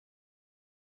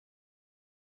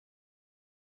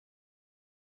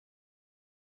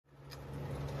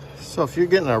So if you're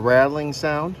getting a rattling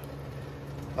sound,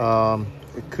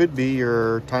 it could be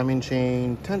your timing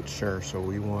chain tensioner. So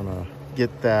we want to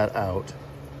get that out.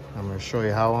 I'm going to show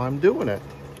you how I'm doing it,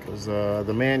 because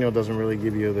the manual doesn't really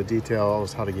give you the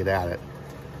details how to get at it.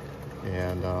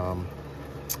 And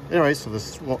anyway, so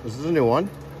this is a new one.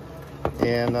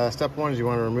 And step one is you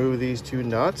want to remove these two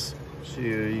nuts so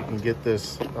you can get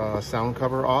this sound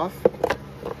cover off.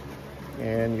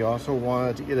 And you also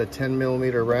want to get a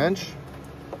 10mm wrench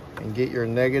and get your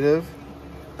negative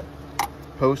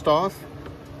post off.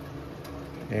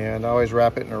 And always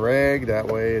wrap it in a rag, that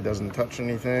way it doesn't touch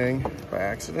anything by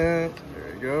accident.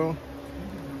 There you go.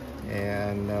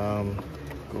 And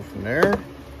go from there.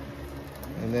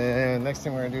 And then next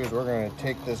thing we're gonna do is we're gonna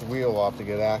take this wheel off to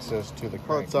get access to the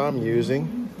parts I'm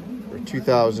using. For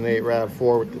 2008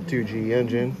 RAV4 with the 2G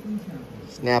engine.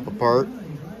 Snap apart,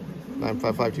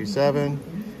 95527.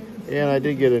 And I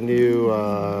did get a new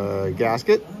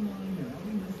gasket.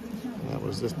 That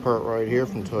was this part right here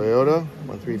from Toyota,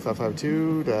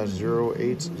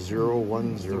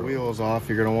 13552-08010. The wheel is off.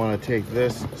 You're gonna wanna take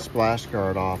this splash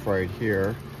guard off right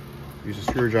here. Use a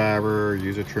screwdriver,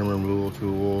 use a trim removal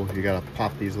tool. You gotta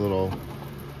pop these little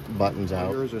buttons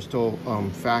out. Yours are still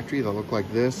factory, they'll look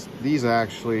like this. These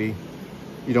actually,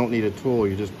 you don't need a tool,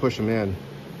 you just push them in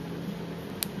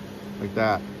like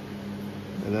that.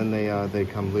 And then they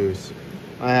come loose.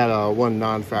 I had one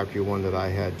non-factory one that I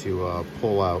had to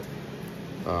pull out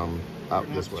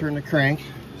this way. Turn the crank.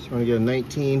 So you want to get a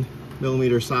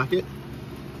 19mm socket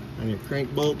on your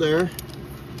crank bolt there.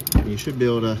 And you should be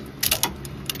able to,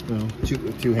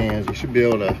 with two hands, you should be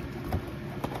able to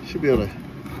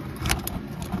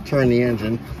turn the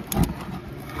engine.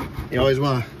 You always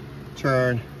want to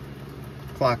turn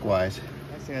clockwise.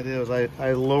 Next thing I did was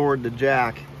I lowered the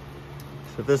jack.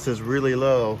 So this is really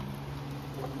low,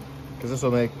 because this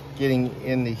will make getting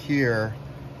into here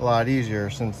a lot easier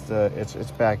since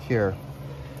it's back here.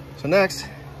 So next,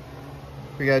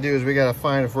 what we gotta do is we gotta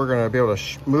find if we're gonna be able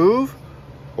to move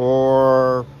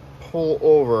or pull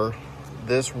over.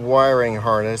 This wiring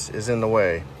harness is in the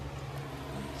way.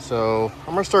 So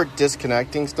I'm gonna start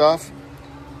disconnecting stuff,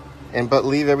 but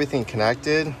leave everything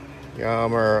connected.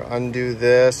 I'm gonna undo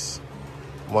this.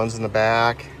 One's in the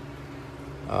back.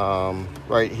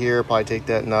 Right here, probably take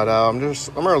that nut out. I'm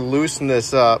gonna loosen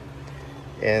this up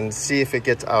and see if it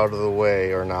gets out of the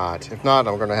way or not. If not,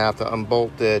 I'm gonna have to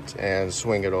unbolt it and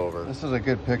swing it over. This is a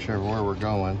good picture of where we're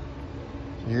going.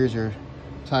 So here's your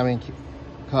timing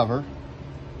cover,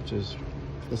 which is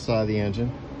this side of the engine.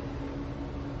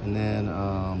 And then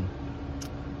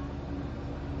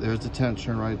there's the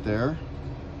tensioner right there.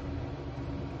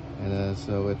 And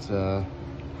so it's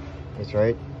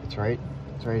right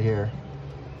here.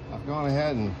 I've gone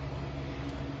ahead and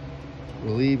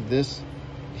relieved this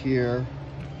here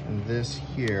and this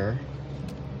here.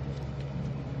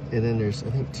 And then there's,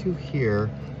 I think, two here.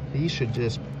 These should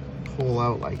just pull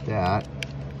out like that.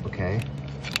 Okay.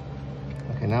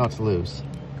 Okay, now it's loose.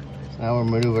 So now we'll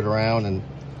move it around and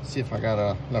see if I got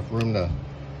enough room to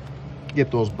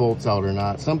get those bolts out or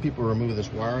not. Some people remove this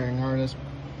wiring harness,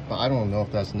 but I don't know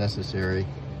if that's necessary.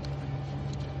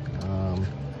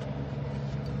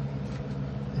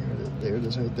 There it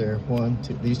is right there. One,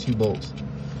 two, these two bolts.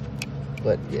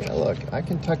 But yeah, look, I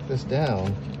can tuck this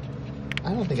down.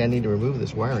 I don't think I need to remove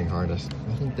this wiring harness.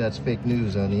 I think that's fake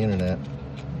news on the internet.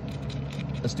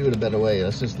 Let's do it a better way.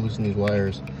 Let's just loosen these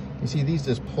wires. You see, these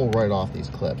just pull right off these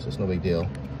clips. It's no big deal.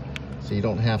 So you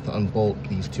don't have to unbolt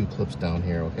these two clips down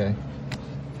here, okay?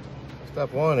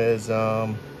 Step one is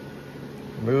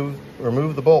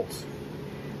remove the bolts.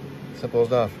 Simple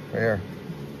enough, right here.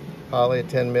 Poly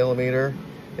 10mm.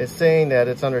 It's saying that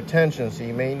it's under tension, so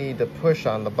you may need to push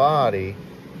on the body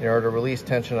in order to release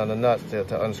tension on the nuts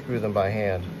to unscrew them by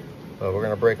hand. So we're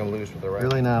gonna break them loose with the right.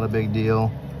 Really not a big deal.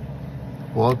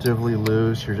 Relatively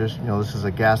loose. You're just, this is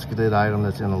a gasketed item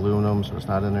that's in aluminum, so it's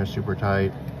not in there super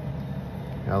tight.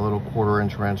 Got a little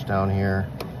 1/4" wrench down here.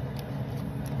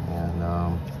 And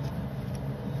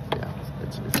yeah,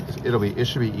 it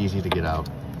should be easy to get out.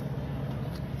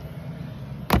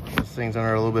 This thing's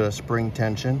under a little bit of spring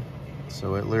tension.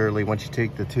 So it literally, once you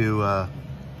take the two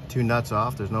nuts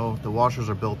off, the washers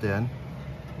are built in.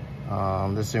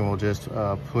 This thing will just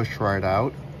push right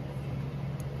out.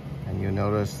 And you'll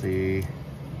notice the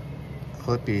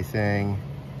clippy thing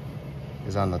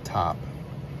is on the top.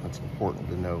 That's important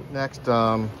to note. Next,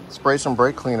 spray some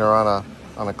brake cleaner on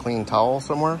a clean towel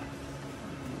somewhere.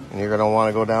 And you're gonna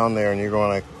wanna go down there and you're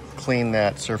gonna clean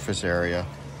that surface area.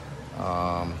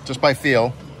 Just by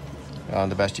feel,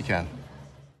 the best you can.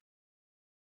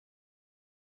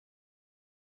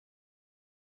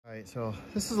 All right, so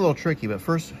this is a little tricky, but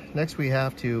next we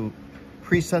have to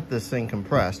preset this thing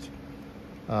compressed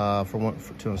to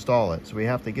install it. So we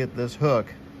have to get this hook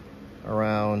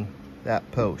around that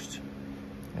post.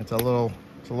 It's a little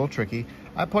tricky.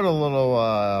 I put a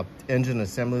little engine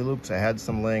assembly loops. I had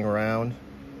some laying around.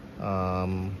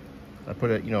 I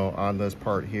put it, on this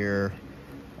part here,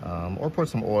 or put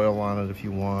some oil on it if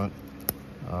you want.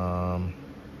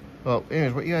 Well,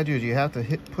 anyways, what you gotta do is you have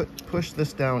to push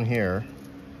this down here.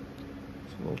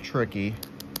 It's a little tricky.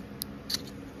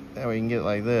 That way you can get it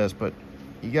like this, but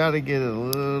you gotta get it a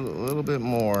little bit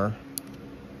more.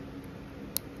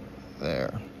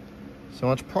 There. So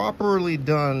when it's properly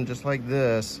done, just like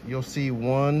this, you'll see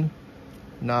one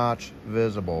notch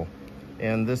visible.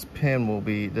 And this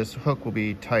hook will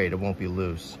be tight, it won't be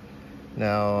loose.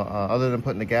 Now, other than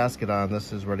putting the gasket on,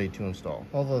 this is ready to install.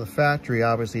 Although the factory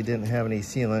obviously didn't have any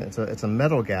sealant, it's a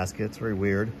metal gasket, it's very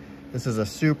weird. This is a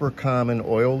super common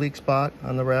oil leak spot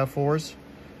on the RAV4s.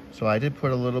 So I did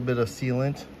put a little bit of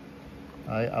sealant.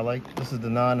 This is the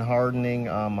non-hardening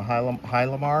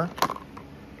Hylamar.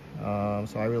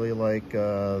 So I really like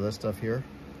this stuff here.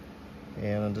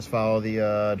 And I'll just follow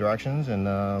the directions, and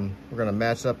we're gonna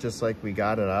match up just like we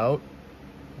got it out.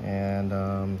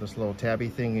 And this little tabby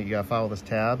thing, you gotta follow this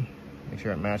tab, make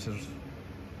sure it matches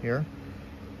here.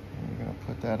 And you're gonna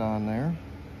put that on there.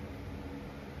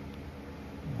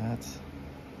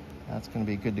 That's gonna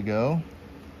be good to go.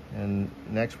 And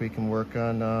next we can work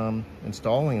on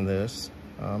installing this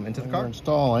into the car.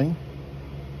 Installing,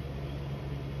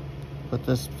 put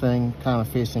this thing kind of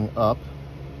facing up,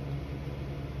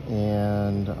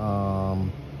 and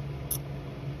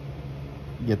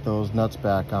get those nuts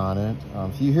back on it.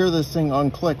 If you hear this thing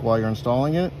unclick while you're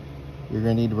installing it, you're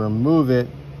gonna need to remove it,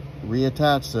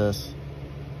 reattach this,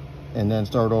 and then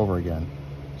start over again.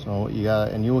 So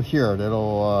and you'll hear it,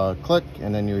 it'll click,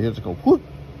 and then you'll hear it go whoop.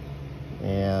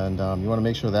 And you wanna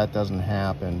make sure that doesn't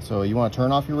happen. So you wanna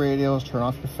turn off your radios, turn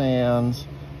off your fans,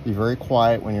 be very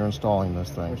quiet when you're installing this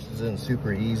thing. This isn't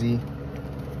super easy.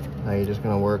 Now you're just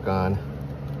gonna work on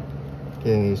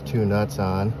getting these two nuts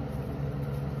on.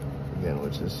 Again,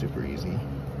 which is super easy.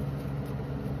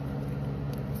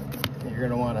 You're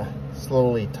gonna wanna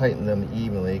slowly tighten them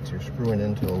evenly because you're screwing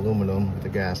into aluminum with the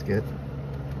gasket.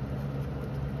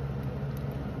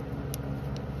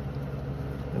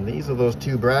 And these are those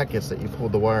two brackets that you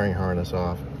pulled the wiring harness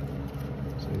off.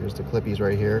 So here's the clippies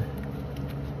right here.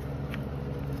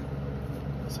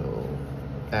 So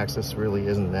access really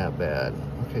isn't that bad.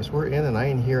 Okay, so we're in, and I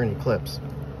didn't hear any clips,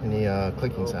 any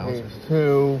clicking sounds.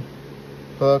 Two.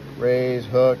 Hook, raise,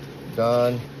 hooked,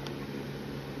 done.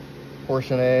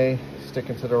 Portion A,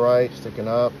 sticking to the right, sticking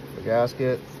up, the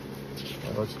gasket.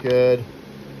 That looks good.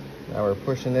 Now we're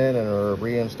pushing in and we're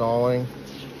reinstalling.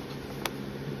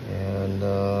 And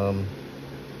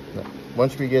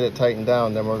once we get it tightened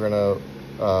down, then we're gonna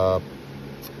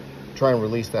try and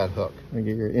release that hook. You're gonna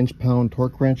get your inch-pound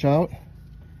torque wrench out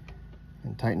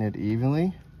and tighten it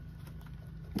evenly.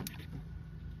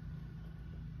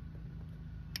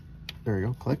 There you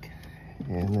go, click.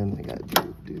 And then we gotta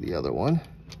do the other one.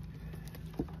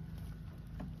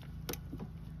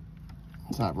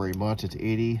 It's not very much, it's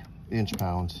 80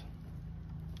 inch-pounds.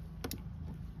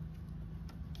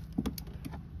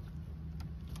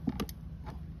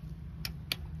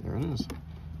 There it is.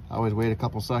 I always wait a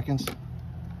couple seconds.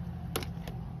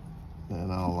 Then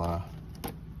I'll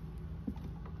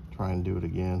try and do it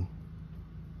again.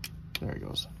 There it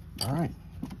goes. All right.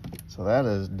 So that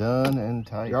is done and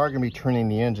tight. You are going to be turning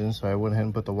the engine, so I went ahead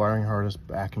and put the wiring harness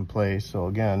back in place. So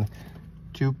again,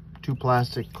 two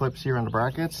plastic clips here on the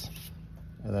brackets,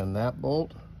 and then that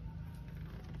bolt,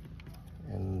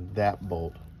 and that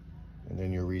bolt, and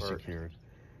then you're resecured.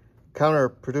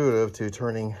 Counterproductive to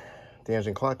turning the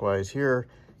engine clockwise, here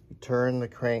you turn the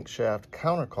crankshaft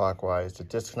counterclockwise to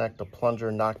disconnect the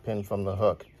plunger knock pin from the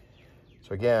hook.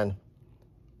 So again,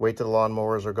 wait till the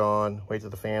lawnmowers are gone, wait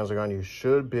till the fans are gone. You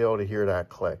should be able to hear that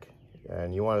click.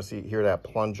 And you want to hear that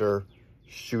plunger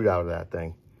shoot out of that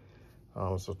thing.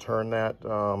 So turn that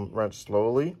wrench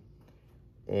slowly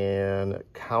and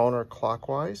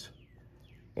counterclockwise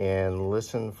and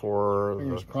listen for...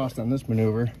 Fingers crossed on this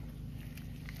maneuver.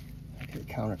 Okay,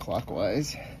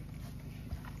 counterclockwise.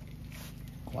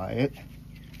 Quiet.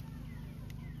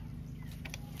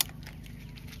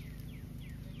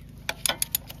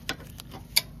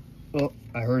 Oh,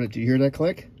 I heard it. Do you hear that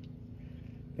click?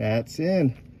 That's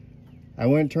in. I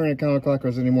wouldn't turn it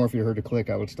counterclockwise anymore. If you heard the click,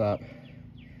 I would stop.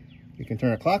 You can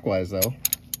turn it clockwise though.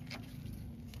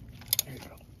 There you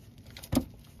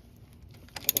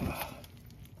go.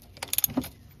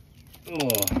 Oh,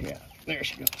 yeah. There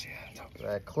she goes. Yeah.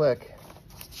 That click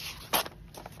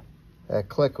that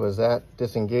click was that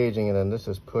disengaging, and then this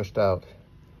is pushed out.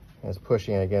 And it's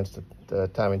pushing against the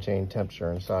timing chain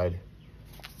temperature inside.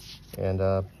 And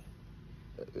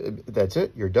that's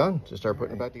it, you're done. Just start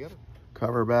putting it back together.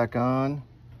 Cover back on,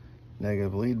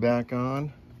 negative lead back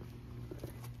on.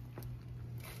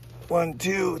 1,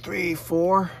 2, 3,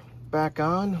 4, back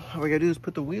on. All we gotta do is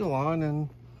put the wheel on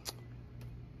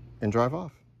and drive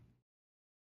off.